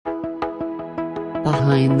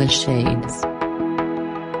Behind the Shades.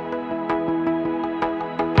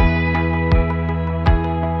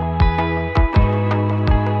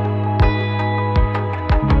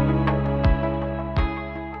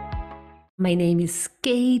 My name is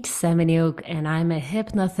Semeniuk, and I'm a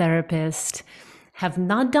hypnotherapist. Have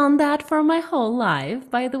not done that for my whole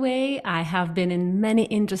life, by the way. I have been in many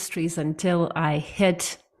industries until I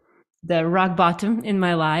hit the rock bottom in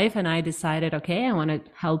my life, and I decided, okay, I want to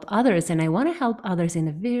help others, and I want to help others in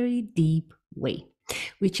a very deep way,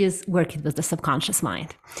 which is working with the subconscious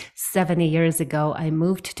mind. 70 years ago, I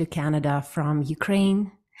moved to Canada from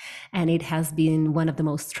Ukraine, and it has been one of the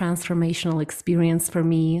most transformational experience for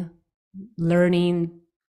me, learning,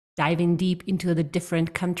 diving deep into the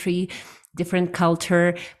different country, different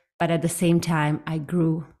culture. But at the same time, I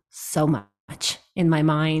grew so much in my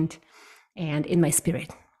mind and in my spirit.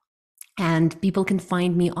 And people can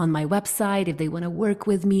find me on my website. If they want to work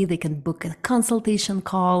with me, they can book a consultation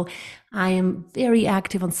call. I am very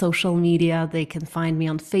active on social media. They can find me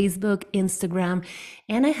on Facebook, Instagram,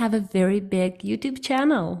 and I have a very big YouTube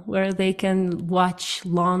channel where they can watch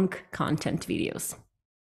long content videos.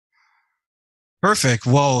 Perfect.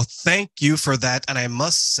 Well, thank you for that. And I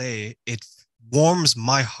must say, it warms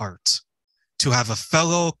my heart to have a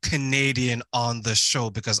fellow Canadian on the show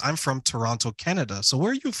because I'm from Toronto, Canada. So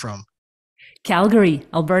where are you from? Calgary,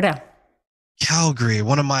 Alberta. Calgary.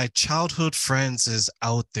 One of my childhood friends is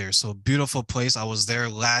out there. So beautiful place. I was there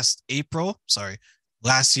last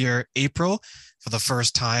year, April, for the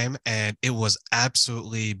first time. And it was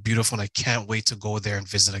absolutely beautiful. And I can't wait to go there and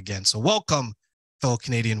visit again. So welcome, fellow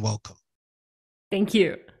Canadian, welcome. Thank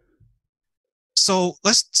you. So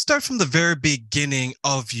let's start from the very beginning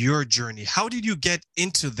of your journey. How did you get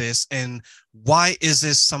into this, and why is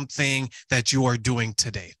this something that you are doing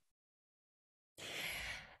today?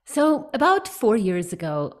 So about 4 years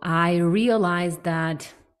ago, I realized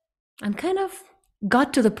that I'm kind of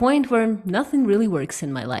got to the point where nothing really works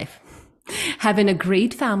in my life. Having a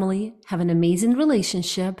great family, having an amazing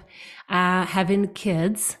relationship, having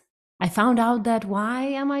kids, I found out that why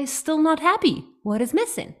am I still not happy? What is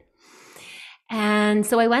missing? And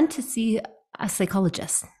so I went to see a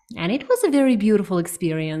psychologist, and it was a very beautiful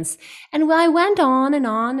experience. And I went on and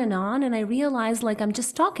on and on, and I realized like I'm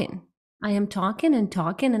just talking. I am talking and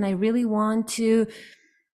talking, and I really want to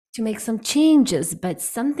make some changes, but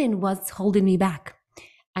something was holding me back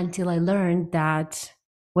until I learned that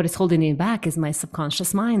what is holding me back is my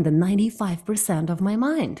subconscious mind, the 95% of my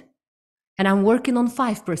mind. And I'm working on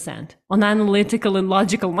 5% on analytical and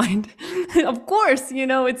logical mind. Of course,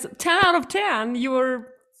 it's 10 out of 10. Your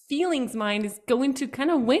feelings mind is going to kind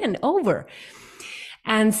of win over.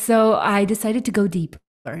 And so I decided to go deeper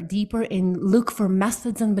and look for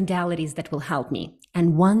methods and modalities that will help me.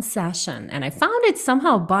 And one session, and I found it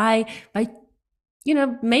somehow by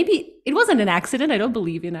maybe it wasn't an accident. I don't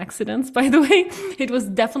believe in accidents, by the way. It was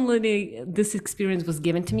definitely, this experience was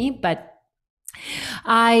given to me, but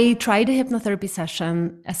I tried a hypnotherapy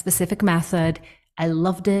session, a specific method. I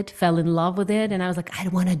loved it, fell in love with it. And I was like, I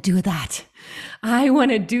want to do that. I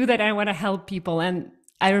want to do that. I want to help people. And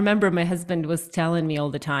I remember my husband was telling me all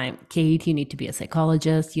the time, Kate, you need to be a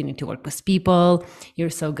psychologist. You need to work with people.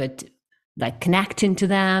 You're so good like connecting to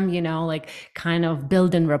them, like kind of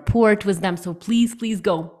building rapport with them. So please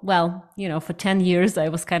go. Well, for 10 years, I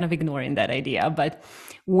was kind of ignoring that idea. But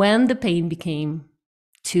when the pain became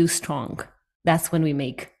too strong, that's when we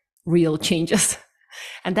make real changes.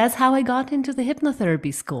 And that's how I got into the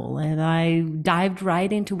hypnotherapy school. And I dived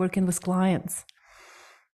right into working with clients.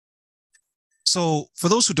 So for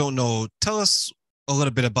those who don't know, tell us a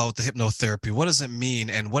little bit about the hypnotherapy. What does it mean,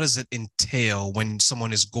 and what does it entail when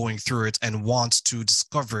someone is going through it and wants to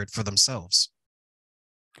discover it for themselves?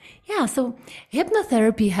 Yeah, so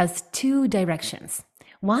hypnotherapy has two directions.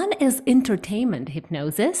 One is entertainment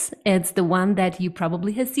hypnosis. It's the one that you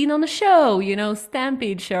probably have seen on a show,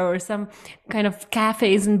 Stampede show, or some kind of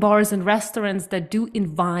cafes and bars and restaurants that do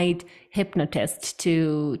invite hypnotists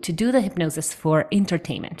to do the hypnosis for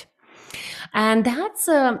entertainment. And that's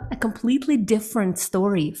a completely different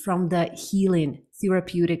story from the healing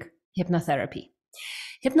therapeutic hypnotherapy.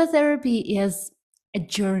 Hypnotherapy is a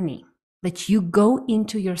journey that you go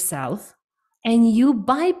into yourself and you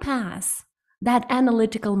bypass that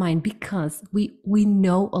analytical mind, because we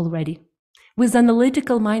know already. With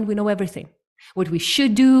analytical mind, we know everything. What we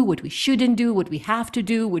should do, what we shouldn't do, what we have to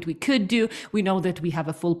do, what we could do. We know that we have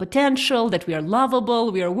a full potential, that we are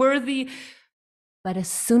lovable, we are worthy. But as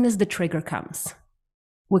soon as the trigger comes,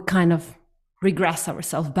 we kind of regress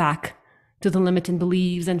ourselves back to the limiting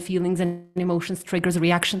beliefs and feelings and emotions, triggers,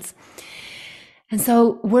 reactions. And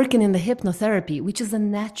so, working in the hypnotherapy, which is a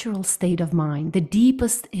natural state of mind, the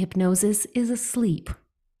deepest hypnosis is asleep.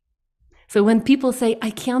 So, when people say, I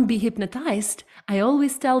can't be hypnotized, I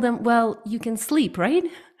always tell them, well, you can sleep, right?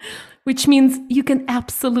 Which means you can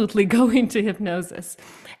absolutely go into hypnosis.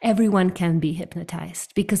 Everyone can be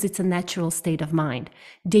hypnotized because it's a natural state of mind.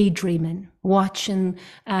 Daydreaming, watching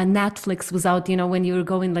Netflix without, when you're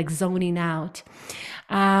going like zoning out,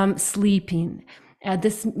 sleeping,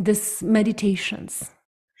 this meditations.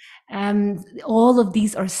 All of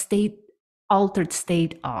these are altered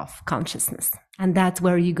state of consciousness. And that's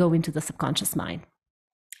where you go into the subconscious mind.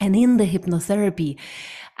 And in the hypnotherapy,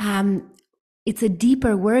 it's a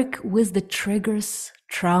deeper work with the triggers,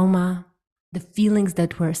 trauma, the feelings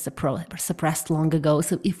that were suppressed long ago.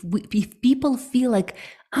 So if people feel like,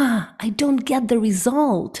 I don't get the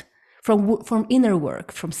result from inner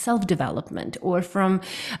work, from self-development, or from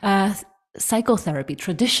psychotherapy,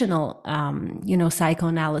 traditional,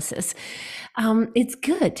 psychoanalysis, it's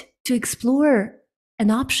good to explore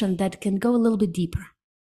an option that can go a little bit deeper.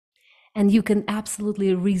 And you can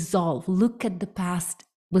absolutely look at the past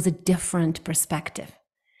with a different perspective.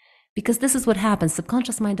 Because this is what happens.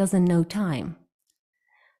 Subconscious mind doesn't know time.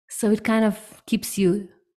 So it kind of keeps you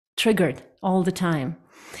triggered all the time.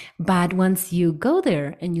 But once you go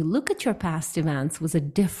there and you look at your past events with a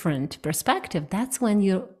different perspective, that's when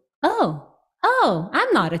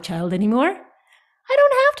I'm not a child anymore. I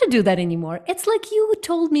don't have to do that anymore. It's like you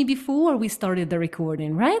told me before we started the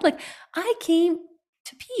recording, right? Like I came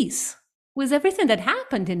to peace with everything that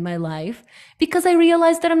happened in my life because I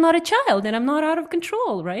realized that I'm not a child and I'm not out of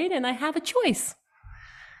control, right? And I have a choice.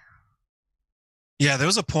 Yeah, there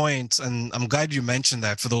was a point, and I'm glad you mentioned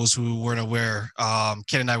that for those who weren't aware.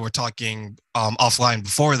 Ken and I were talking offline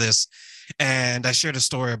before this, and I shared a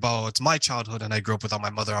story about my childhood, and I grew up without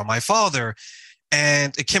my mother or my father.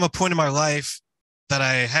 And it came a point in my life that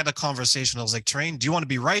I had a conversation. I was like, Train, do you want to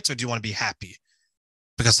be right or do you want to be happy?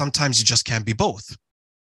 Because sometimes you just can't be both.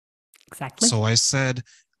 Exactly. So I said,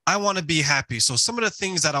 I want to be happy. So some of the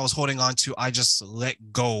things that I was holding on to, I just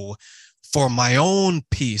let go for my own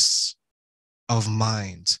peace of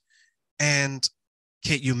mind. And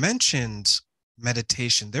Kate, you mentioned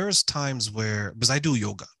meditation. There's times where, because I do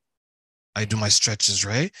yoga, I do my stretches,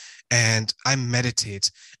 right? And I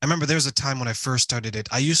meditate. I remember there was a time when I first started it,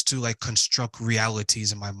 I used to like construct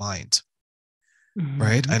realities in my mind,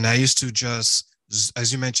 right? And I used to just,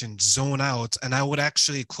 as you mentioned, zone out, and I would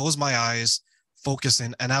actually close my eyes, focus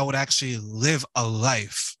in, and I would actually live a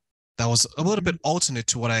life that was a little bit alternate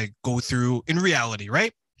to what I go through in reality,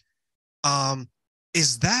 right?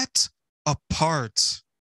 Is that a part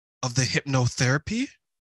of the hypnotherapy?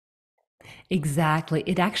 Exactly.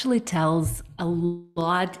 It actually tells a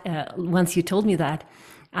lot. Once you told me that,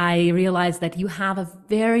 I realized that you have a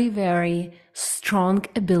very, very strong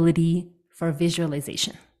ability for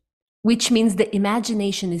visualization, which means the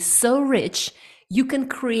imagination is so rich, you can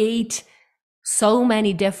create so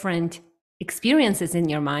many different experiences in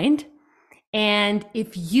your mind. And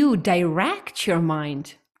if you direct your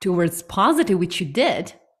mind towards positive, which you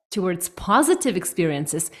did, towards positive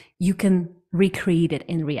experiences, you can recreate it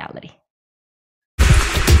in reality.